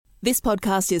This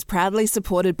podcast is proudly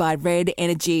supported by Red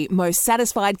Energy, most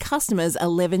satisfied customers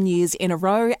 11 years in a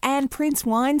row, and Prince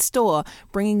Wine Store,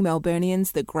 bringing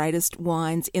Melburnians the greatest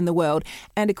wines in the world.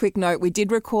 And a quick note, we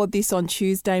did record this on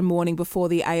Tuesday morning before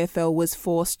the AFL was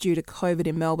forced due to COVID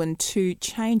in Melbourne to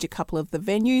change a couple of the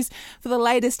venues. For the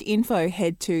latest info,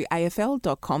 head to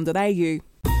afl.com.au.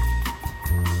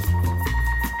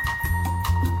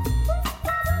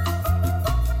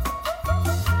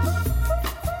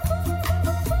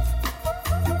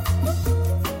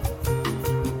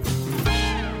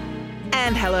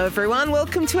 And hello everyone,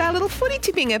 welcome to our little footy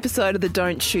tipping episode of the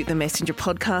Don't Shoot the Messenger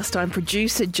podcast. I'm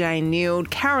producer Jane Neild,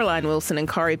 Caroline Wilson and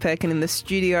Corey Perkin in the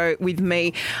studio with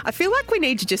me. I feel like we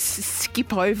need to just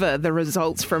skip over the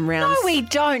results from rounds. No, we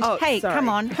don't. Oh, hey, sorry. Come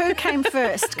on. Who came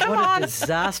first? Come what on. a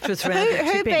disastrous round of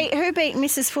tipping. Who beat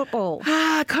Mrs. Football?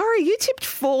 Corey, you tipped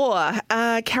 4.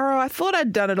 Caro, I thought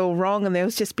I'd done it all wrong and there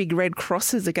was just big red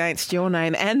crosses against your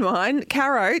name and mine.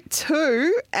 Caro,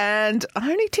 2, and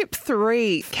I only tipped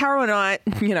 3. Caro and I,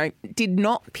 did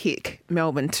not pick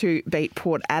Melbourne to beat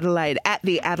Port Adelaide at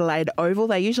the Adelaide Oval.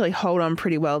 They usually hold on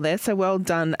pretty well there, so well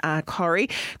done, Corey.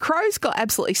 Crows got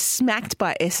absolutely smacked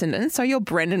by Essendon, so your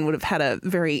Brendan would have had a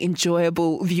very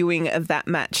enjoyable viewing of that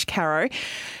match, Caro.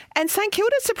 And St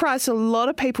Kilda surprised a lot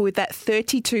of people with that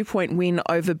 32-point win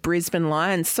over Brisbane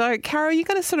Lions. So, Caro, you're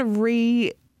going to sort of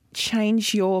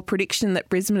change your prediction that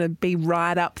Brisbane would be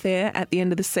right up there at the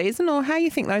end of the season, or how you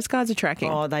think those guys are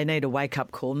tracking? Oh, they need a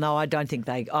wake-up call. No, I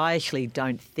actually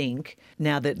don't think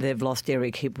now that they've lost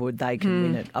Eric Hipwood, they can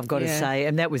win it, I've got to say.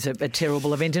 And that was a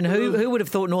terrible event. And who would have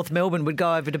thought North Melbourne would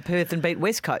go over to Perth and beat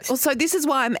West Coast? Well, so this is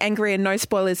why I'm angry and no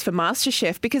spoilers for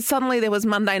MasterChef, because suddenly there was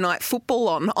Monday Night Football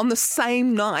on the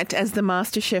same night as the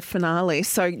MasterChef finale.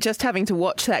 So just having to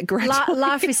watch that gradually.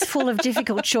 Life is full of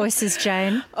difficult choices,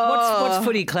 Jane. What's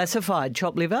footy classified?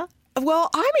 Chopped liver? Well,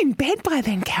 I'm in bed by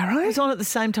then, Caro. It was on at the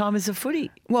same time as the footy.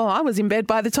 Well, I was in bed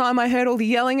by the time I heard all the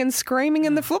yelling and screaming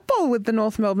and the football with the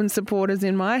North Melbourne supporters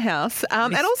in my house.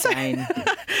 And also,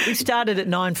 we started at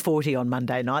 9:40 on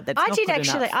Monday night. That's not good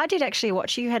enough. I did actually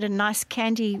watch. You had a nice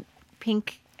candy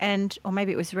pink or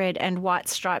maybe it was red and white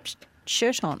striped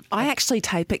shirt on. I actually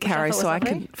tape it, Caro, so I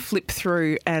could flip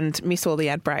through and miss all the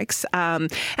ad breaks.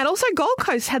 And also Gold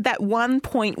Coast had that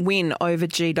 1-point win over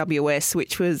GWS,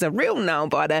 which was a real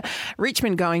nail-biter.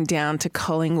 Richmond going down to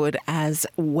Collingwood as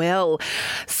well.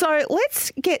 So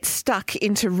let's get stuck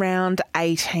into round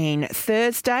 18.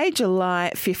 Thursday,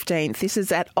 July 15th. This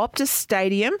is at Optus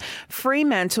Stadium.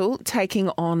 Fremantle taking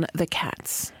on the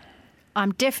Cats.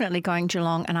 I'm definitely going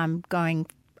Geelong and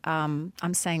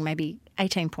I'm saying maybe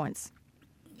 18 points.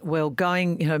 Well,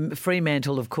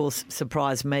 Fremantle, of course,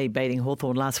 surprised me beating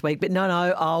Hawthorn last week. But no,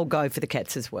 I'll go for the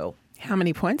Cats as well. How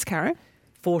many points, Caro?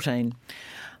 14.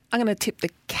 I'm going to tip the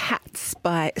Cats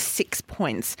by 6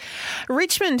 points.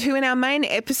 Richmond, who in our main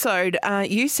episode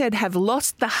you said have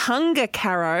lost the hunger,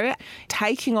 Caro,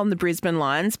 taking on the Brisbane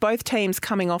Lions. Both teams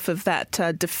coming off of that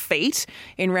defeat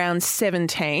in round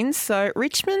 17. So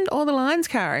Richmond or the Lions,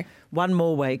 Caro? One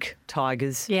more week,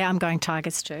 Tigers. Yeah, I'm going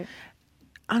Tigers too.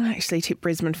 I'm going to actually tip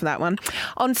Brisbane for that one.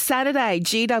 On Saturday,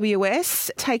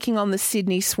 GWS taking on the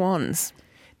Sydney Swans.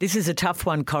 This is a tough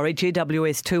one, Corey.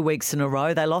 GWS 2 weeks in a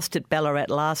row. They lost at Ballarat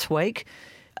last week.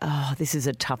 Oh, this is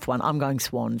a tough one. I'm going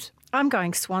Swans. I'm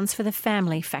going Swans for the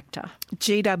family factor.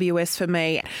 GWS for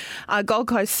me. Gold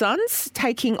Coast Suns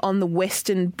taking on the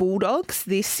Western Bulldogs.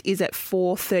 This is at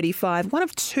 4:35. One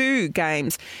of 2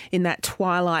 games in that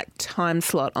twilight time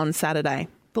slot on Saturday.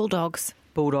 Bulldogs.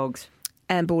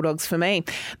 And Bulldogs for me.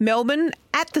 Melbourne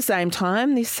at the same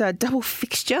time, this double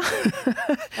fixture.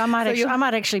 I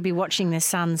might actually be watching the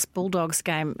Suns Bulldogs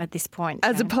game at this point.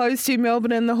 As opposed to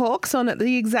Melbourne and the Hawks on at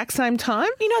the exact same time.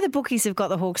 You know the bookies have got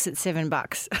the Hawks at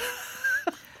 $7.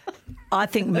 I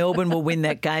think Melbourne will win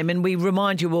that game. And we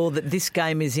remind you all that this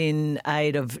game is in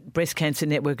aid of Breast Cancer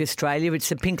Network Australia.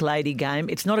 It's a Pink Lady game.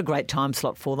 It's not a great time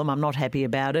slot for them. I'm not happy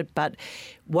about it. But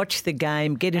watch the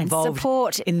game, get involved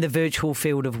support in the virtual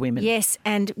field of women. Yes,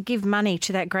 and give money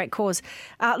to that great cause.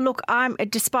 Look,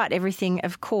 despite everything,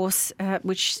 of course,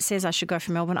 which says I should go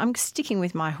for Melbourne, I'm sticking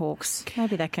with my Hawks.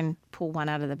 Maybe they can pull one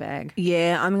out of the bag.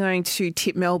 Yeah, I'm going to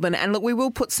tip Melbourne. And look, we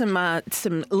will put some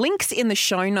links in the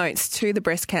show notes to the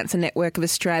Breast Cancer Network of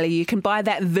Australia. You can buy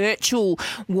that virtual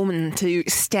woman to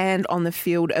stand on the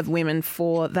field of women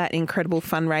for that incredible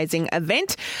fundraising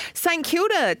event. St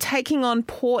Kilda taking on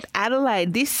Port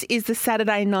Adelaide. This is the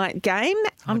Saturday night game.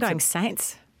 I'm going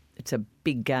Saints. It's a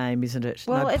big game, isn't it?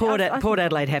 Well, Port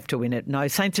Adelaide have to win it. No,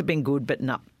 Saints have been good, but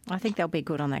no. I think they'll be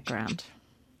good on that ground.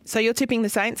 So you're tipping the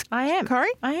Saints? I am. Corey?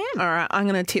 I am. All right, I'm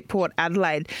going to tip Port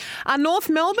Adelaide. North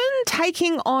Melbourne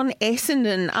taking on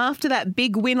Essendon after that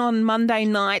big win on Monday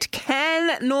night.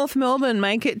 Can North Melbourne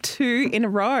make it 2 in a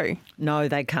row? No,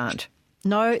 they can't.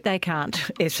 No, they can't.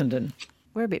 Essendon.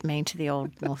 We're a bit mean to the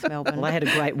old North Melbourne. Well, they had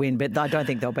a great win, but I don't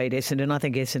think they'll beat Essendon. I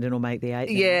think Essendon will make the 8.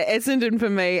 now. Yeah, Essendon for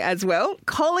me as well.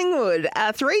 Collingwood,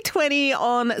 3:20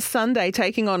 on Sunday,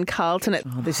 taking on Carlton.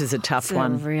 Oh, this is a tough It's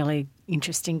one. a really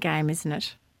interesting game, isn't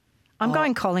it? I'm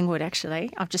going Collingwood, actually.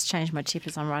 I've just changed my tip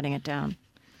as I'm writing it down.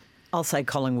 I'll say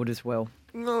Collingwood as well.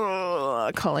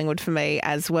 Collingwood for me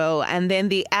as well. And then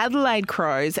the Adelaide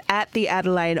Crows at the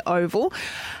Adelaide Oval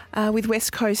with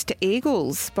West Coast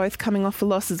Eagles, both coming off a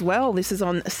loss as well. This is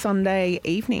on Sunday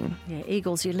evening. Yeah,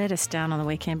 Eagles, you let us down on the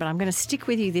weekend, but I'm going to stick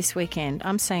with you this weekend.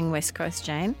 I'm saying West Coast,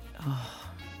 Jane.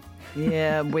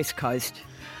 Yeah, West Coast.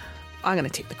 I'm going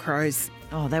to tip the Crows.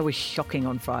 Oh, they were shocking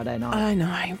on Friday night. I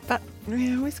know, but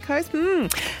yeah, West Coast. There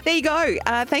you go.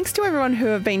 Thanks to everyone who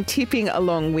have been tipping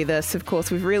along with us. Of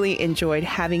course, we've really enjoyed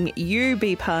having you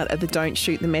be part of the Don't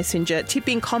Shoot the Messenger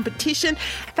tipping competition.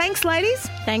 Thanks, ladies.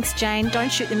 Thanks, Jane.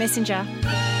 Don't shoot the messenger.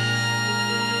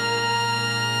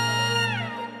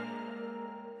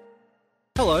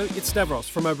 Hello, it's Stavros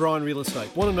from O'Brien Real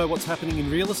Estate. Want to know what's happening in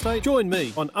real estate? Join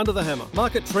me on Under the Hammer.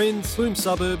 Market trends, boom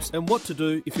suburbs, and what to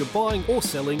do if you're buying or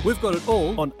selling. We've got it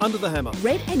all on Under the Hammer.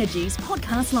 Red Energy's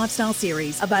podcast lifestyle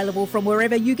series, available from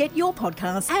wherever you get your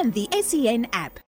podcasts and the SEN app.